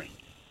 indifferent.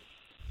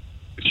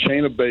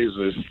 Shayna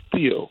Baszler is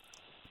still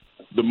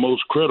the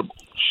most credible.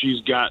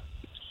 She's got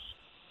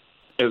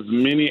as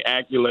many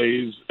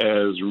accolades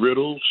as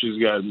Riddle.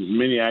 She's got as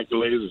many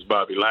accolades as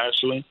Bobby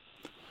Lashley.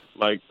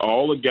 Like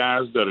all the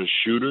guys that are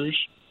shooters,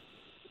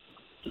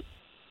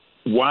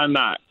 why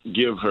not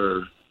give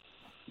her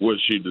what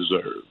she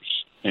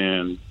deserves?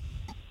 And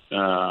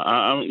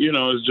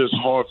it's just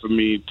hard for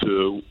me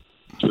to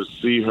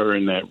see her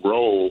in that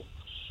role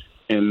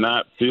and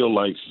not feel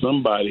like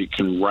somebody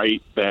can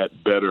write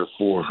that better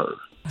for her.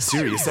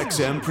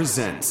 SiriusXM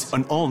presents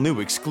an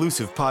all-new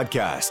exclusive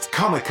podcast.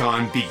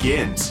 Comic-Con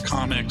begins.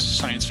 Comics,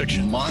 science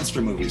fiction,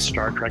 monster movies,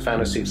 Star Trek,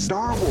 fantasy,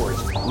 Star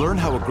Wars. Learn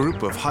how a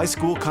group of high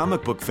school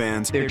comic book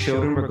fans, their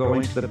children were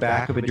going to the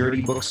back of a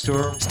dirty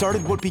bookstore,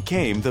 started what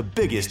became the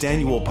biggest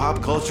annual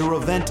pop culture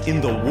event in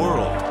the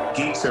world.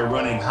 Geeks are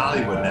running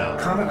Hollywood now.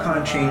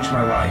 Comic-Con changed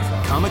my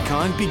life.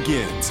 Comic-Con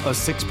begins, a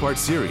 6-part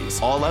series.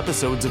 All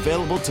episodes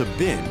available to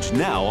binge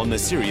now on the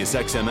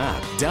SiriusXM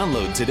app.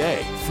 Download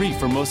today, free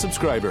for most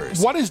subscribers.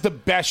 What is the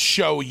best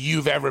show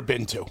you've ever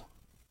been to?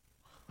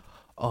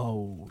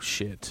 Oh,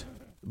 shit.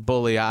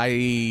 Bully,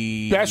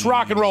 Best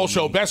rock and roll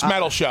show, best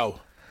metal show.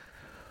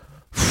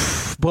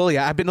 Bully,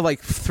 I've been to like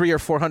 300 or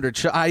 400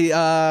 shows.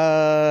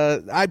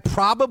 I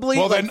probably,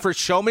 for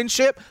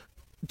showmanship,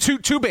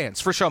 two bands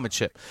for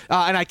showmanship.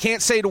 And I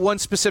can't say to one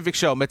specific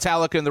show,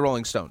 Metallica and the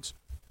Rolling Stones.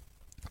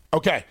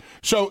 Okay,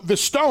 so the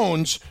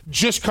Stones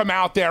just come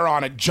out there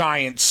on a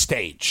giant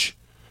stage.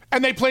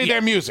 And they play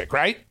their music,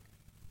 right?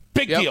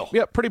 Big deal.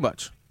 Yeah, pretty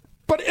much.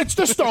 But it's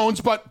the Stones,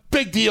 but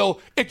big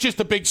deal. It's just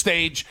a big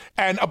stage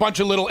and a bunch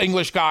of little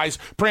English guys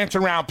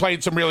prancing around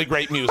playing some really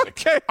great music.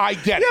 Okay. I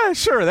get it. Yeah,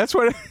 sure. That's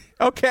what...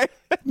 Okay.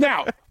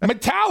 Now,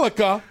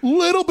 Metallica,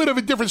 little bit of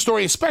a different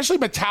story, especially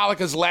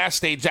Metallica's last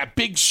stage, that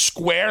big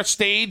square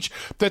stage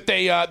that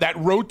they that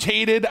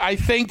rotated, I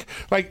think.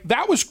 Like,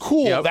 that was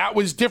cool. Yep. That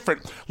was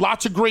different.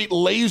 Lots of great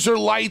laser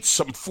lights,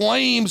 some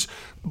flames,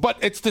 but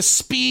it's the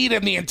speed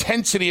and the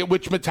intensity at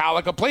which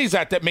Metallica plays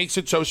that makes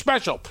it so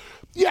special.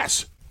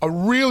 Yes, a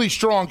really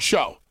strong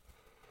show.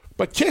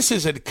 But Kiss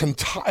is an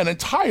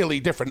entirely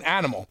different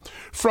animal.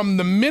 From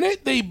the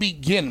minute they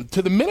begin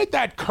to the minute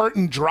that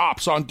curtain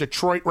drops on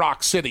Detroit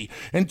Rock City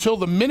until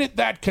the minute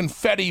that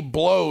confetti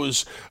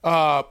blows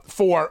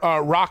for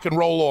Rock and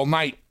Roll All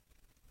Night,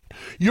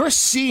 you're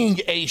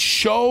seeing a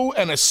show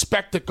and a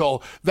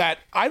spectacle that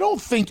I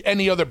don't think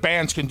any other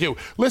bands can do.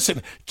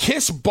 Listen,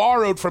 Kiss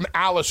borrowed from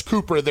Alice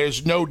Cooper,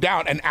 there's no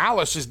doubt, and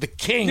Alice is the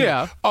king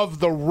of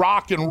the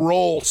rock and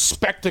roll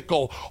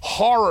spectacle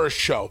horror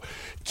show.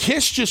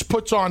 Kiss just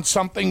puts on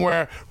something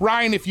where,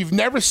 Ryan, if you've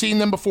never seen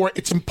them before,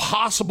 it's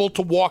impossible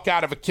to walk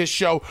out of a Kiss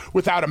show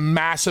without a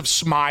massive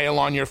smile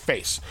on your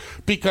face,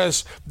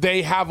 because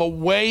they have a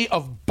way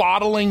of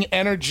bottling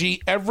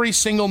energy every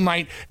single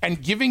night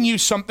and giving you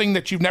something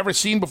that you've never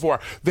seen before.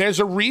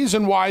 There's a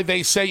reason why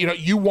they say,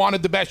 you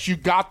wanted the best, you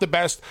got the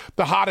best,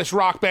 the hottest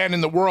rock band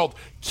in the world,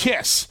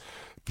 Kiss.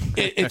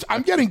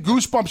 I'm getting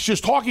goosebumps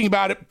just talking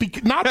about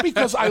it, not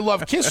because I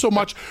love Kiss so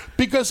much,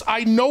 because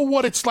I know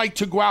what it's like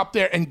to go out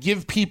there and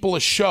give people a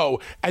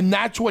show, and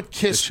that's what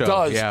Kiss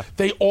does. Yeah.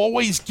 They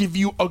always give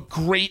you a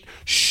great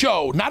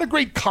show, not a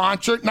great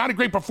concert, not a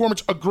great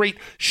performance, a great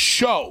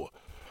show.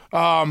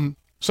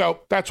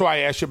 So that's why I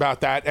asked you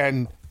about that.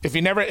 And this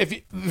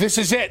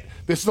is it.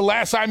 This is the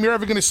last time you're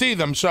ever going to see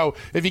them. So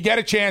if you get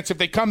a chance, if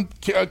they come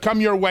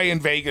your way in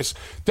Vegas,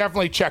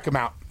 definitely check them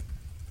out.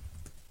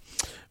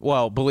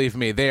 Well, believe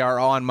me, they are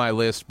on my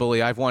list,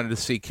 Bully. I've wanted to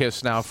see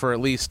Kiss now for at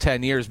least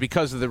 10 years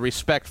because of the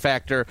respect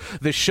factor,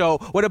 the show.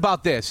 What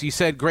about this? You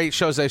said great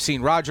shows I've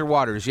seen. Roger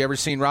Waters. You ever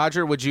seen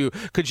Roger?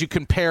 Could you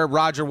compare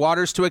Roger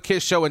Waters to a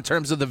Kiss show in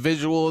terms of the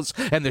visuals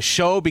and the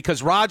show?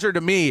 Because Roger, to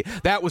me,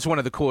 that was one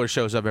of the cooler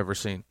shows I've ever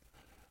seen.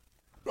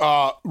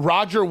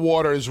 Roger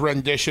Waters'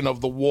 rendition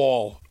of The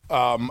Wall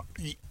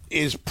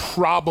is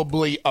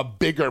probably a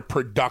bigger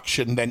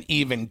production than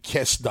even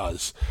Kiss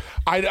does.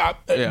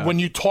 When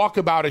you talk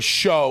about a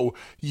show,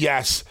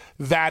 yes,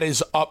 that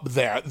is up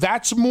there.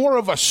 That's more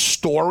of a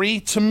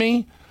story to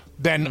me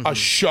than a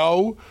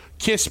show.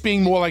 Kiss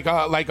being more like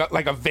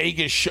a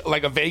Vegas show,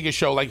 like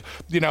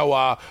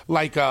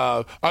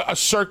a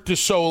Cirque du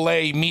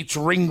Soleil meets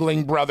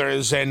Ringling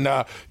Brothers and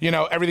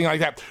everything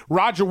like that.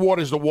 Roger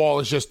Waters' The Wall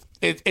is just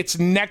it's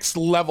next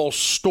level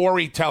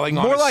storytelling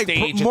on a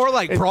stage. More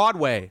like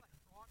Broadway.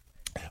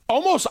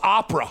 Almost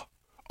opera.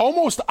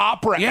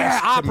 Yeah,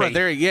 opera.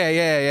 There.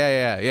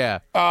 Yeah.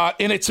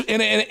 In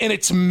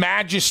its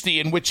majesty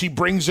in which he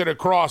brings it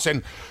across,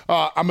 and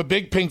I'm a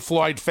big Pink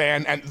Floyd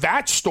fan, and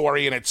that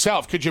story in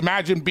itself. Could you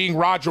imagine being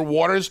Roger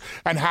Waters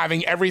and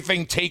having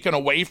everything taken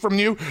away from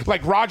you?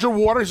 Like Roger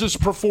Waters is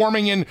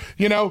performing in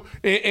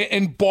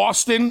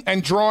Boston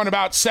and drawing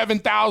about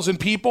 7,000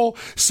 people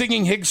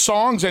singing his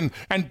songs, and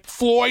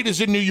Floyd is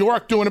in New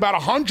York doing about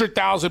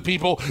 100,000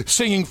 people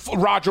singing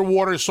Roger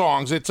Waters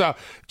songs. It's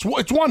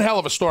one hell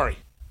of a story.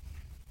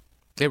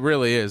 It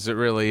really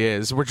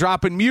is. We're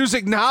dropping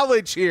music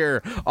knowledge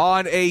here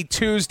on a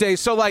Tuesday.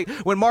 So,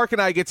 when Mark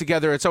and I get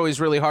together, it's always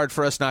really hard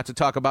for us not to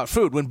talk about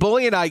food. When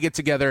Bully and I get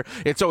together,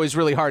 it's always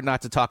really hard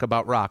not to talk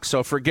about rock.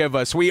 So forgive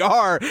us. We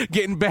are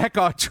getting back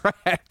on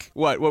track.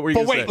 What were you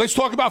going to say? But wait, let's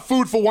talk about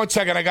food for 1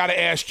 second. I got to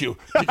ask you,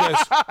 because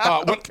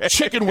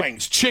chicken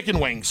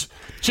wings.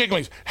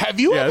 Have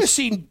you ever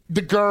seen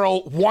the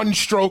girl one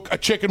stroke a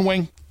chicken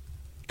wing?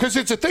 Because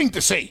it's a thing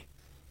to see.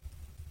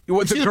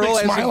 What, the girl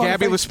as in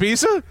Gabby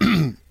Laspisa?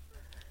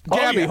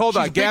 Gabby, hold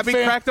on. Gabby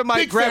cracked the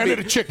mic.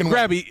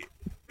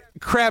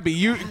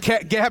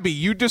 Gabby,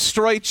 you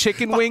destroy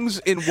chicken wings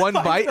in one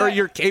bite, or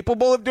you're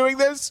capable of doing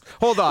this?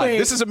 Hold on. Wait,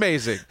 this is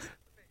amazing.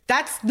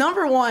 That's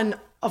number one,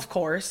 of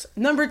course.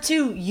 Number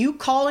two, you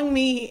calling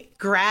me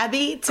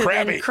Grabby to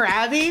then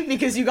Crabby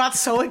because you got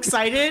so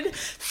excited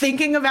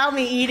thinking about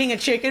me eating a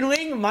chicken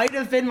wing might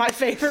have been my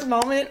favorite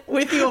moment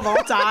with you of all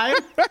time.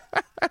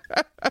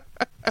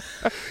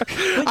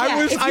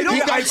 I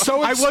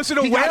wasn't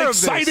aware of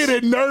this. Excited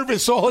and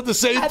nervous all at the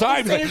same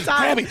time.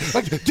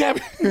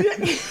 Gabby.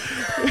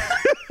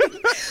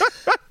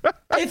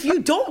 If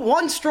you don't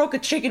one stroke a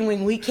chicken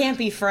wing, we can't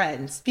be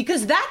friends,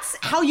 because that's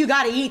how you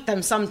got to eat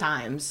them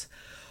sometimes.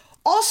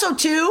 Also,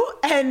 too,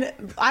 and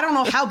I don't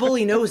know how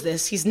Bully knows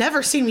this. He's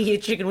never seen me eat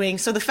a chicken wing,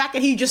 so the fact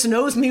that he just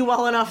knows me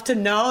well enough to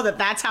know that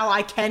that's how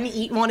I can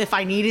eat one if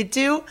I needed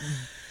to.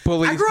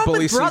 I grew up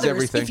with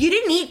brothers. If you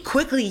didn't eat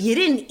quickly, you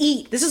didn't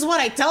eat. This is what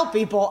I tell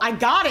people. I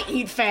gotta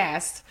eat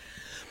fast.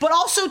 But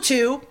also,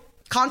 too,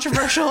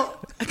 controversial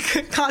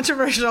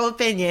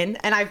opinion,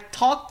 and I've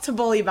talked to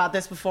Bully about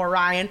this before,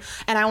 Ryan,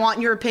 and I want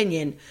your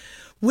opinion.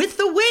 With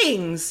the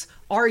wings,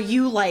 are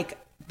you like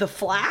the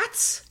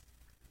flats?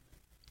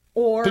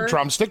 Or the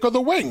drumstick or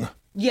the wing?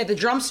 Yeah, the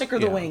drumstick or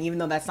the wing, even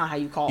though that's not how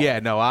you call it. Yeah,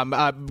 no, I'm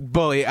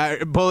Bully,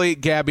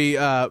 Gabby.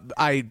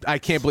 I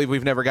can't believe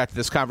we've never got to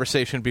this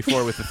conversation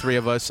before with the three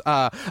of us.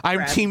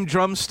 I'm team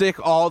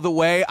drumstick all the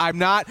way. I'm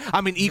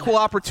an equal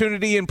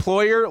opportunity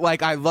employer.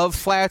 Like, I love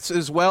flats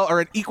as well, or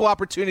an equal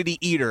opportunity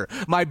eater.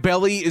 My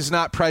belly is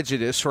not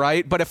prejudiced,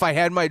 right? But if I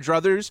had my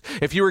druthers,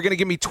 if you were going to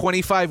give me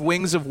 25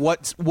 wings of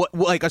what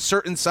like a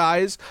certain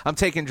size, I'm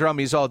taking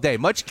drummies all day.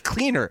 Much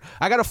cleaner.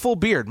 I got a full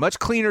beard. Much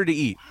cleaner to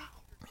eat.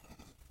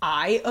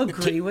 I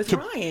agree with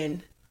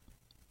Ryan.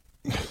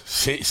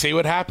 See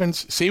what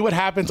happens? See what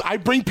happens? I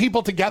bring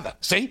people together.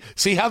 See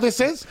how this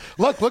is?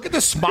 Look at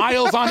the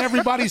smiles on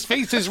everybody's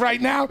faces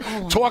right now,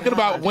 talking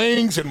about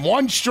wings and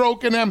one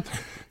stroking them.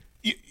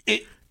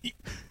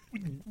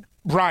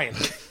 Ryan.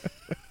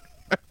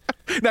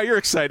 Now you're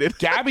excited.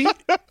 Gabby,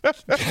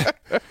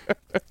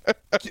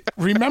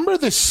 remember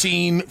the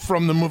scene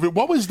from the movie?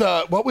 What was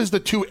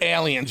the two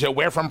aliens that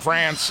were from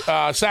France?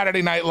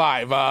 Saturday Night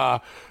Live.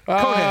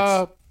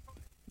 Coneheads.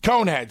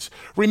 Coneheads.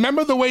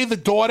 Remember the way the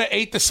daughter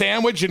ate the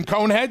sandwich in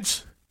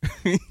Coneheads?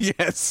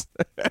 Yes.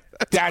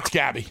 That's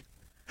Gabby.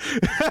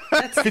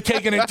 Could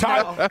take an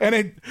entire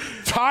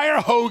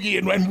hoagie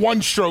and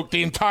one stroke,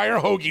 the entire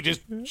hoagie,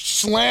 just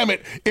slam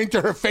it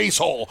into her face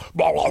hole.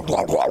 Look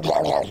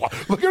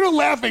at her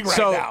laughing right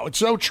now. It's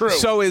so true.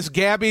 So is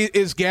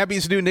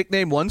Gabby's new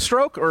nickname One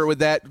Stroke, or would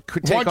that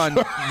take on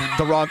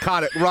the wrong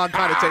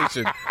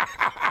connotation?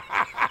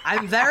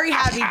 I'm very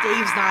happy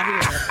Dave's not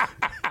here.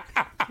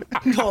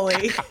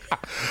 Bully.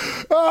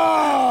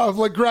 Oh, if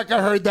LaGreca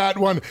heard that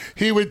one,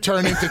 he would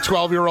turn into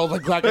 12-year-old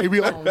LaGreca. He'd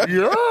be like,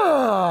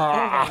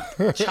 yeah.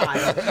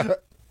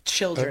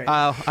 Children.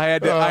 I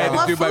had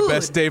to do my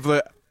best Dave.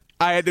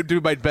 I had to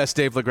do my best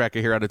Dave LaGreca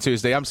here on a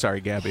Tuesday. I'm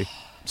sorry, Gabby.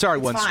 Sorry,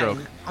 it's One fine. Stroke.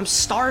 I'm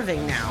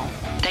starving now.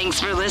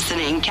 Thanks for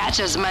listening. Catch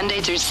us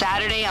Monday through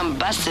Saturday on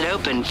Busted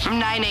Open from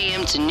 9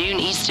 a.m. to noon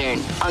Eastern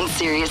on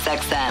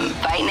SiriusXM,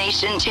 Fight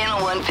Nation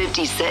Channel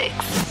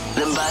 156.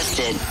 The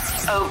Busted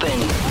Open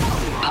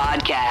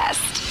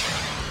Podcast.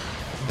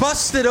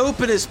 Busted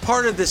Open is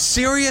part of the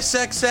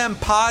SiriusXM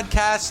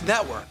Podcast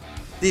Network.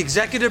 The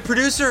executive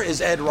producer is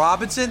Ed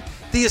Robinson.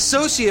 The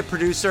associate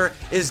producer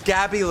is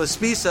Gabby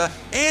Laspisa.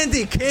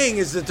 Andy King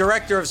is the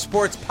director of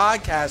sports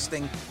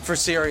podcasting for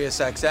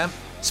SiriusXM.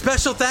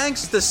 Special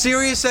thanks to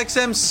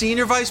SiriusXM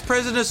Senior Vice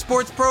President of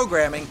Sports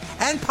Programming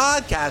and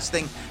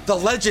Podcasting, the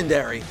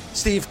legendary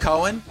Steve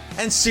Cohen,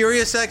 and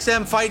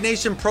SiriusXM Fight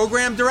Nation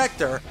Program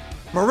Director,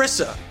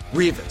 Marissa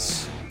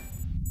Rivas.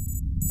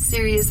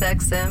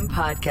 SiriusXM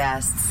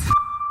Podcasts.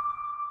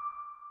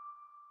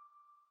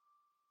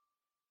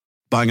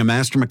 Buying a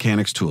Master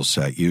Mechanics tool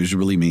set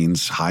usually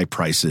means high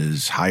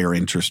prices, higher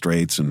interest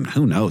rates, and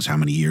who knows how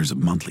many years of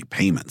monthly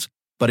payments.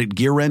 But at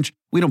Gear Wrench,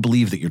 we don't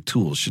believe that your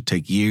tools should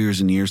take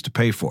years and years to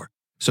pay for.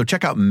 So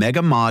check out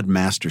Mega Mod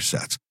Master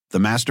Sets, the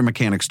Master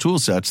Mechanics tool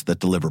sets that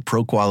deliver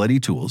pro-quality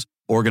tools,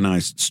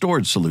 organized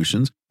storage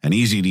solutions, an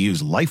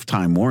easy-to-use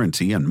lifetime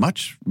warranty, and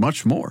much,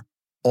 much more.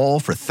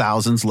 All for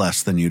thousands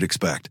less than you'd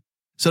expect.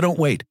 So don't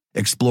wait.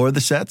 Explore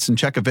the sets and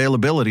check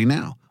availability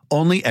now.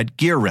 Only at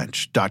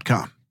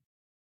GearWrench.com.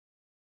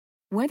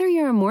 Whether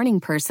you're a morning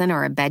person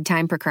or a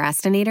bedtime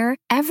procrastinator,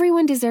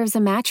 everyone deserves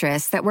a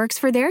mattress that works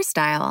for their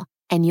style.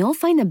 And you'll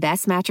find the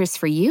best mattress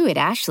for you at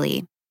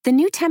Ashley. The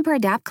new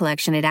Tempur-Adapt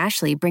collection at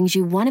Ashley brings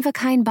you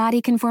one-of-a-kind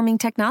body-conforming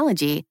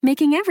technology,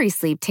 making every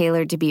sleep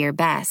tailored to be your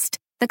best.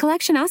 The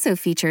collection also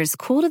features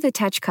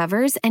cool-to-the-touch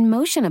covers and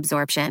motion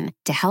absorption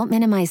to help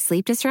minimize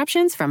sleep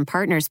disruptions from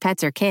partners,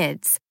 pets, or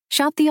kids.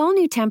 Shop the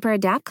all-new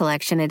Tempur-Adapt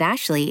collection at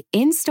Ashley,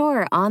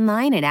 in-store or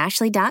online at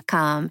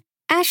ashley.com.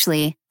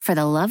 Ashley, for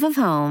the love of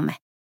home.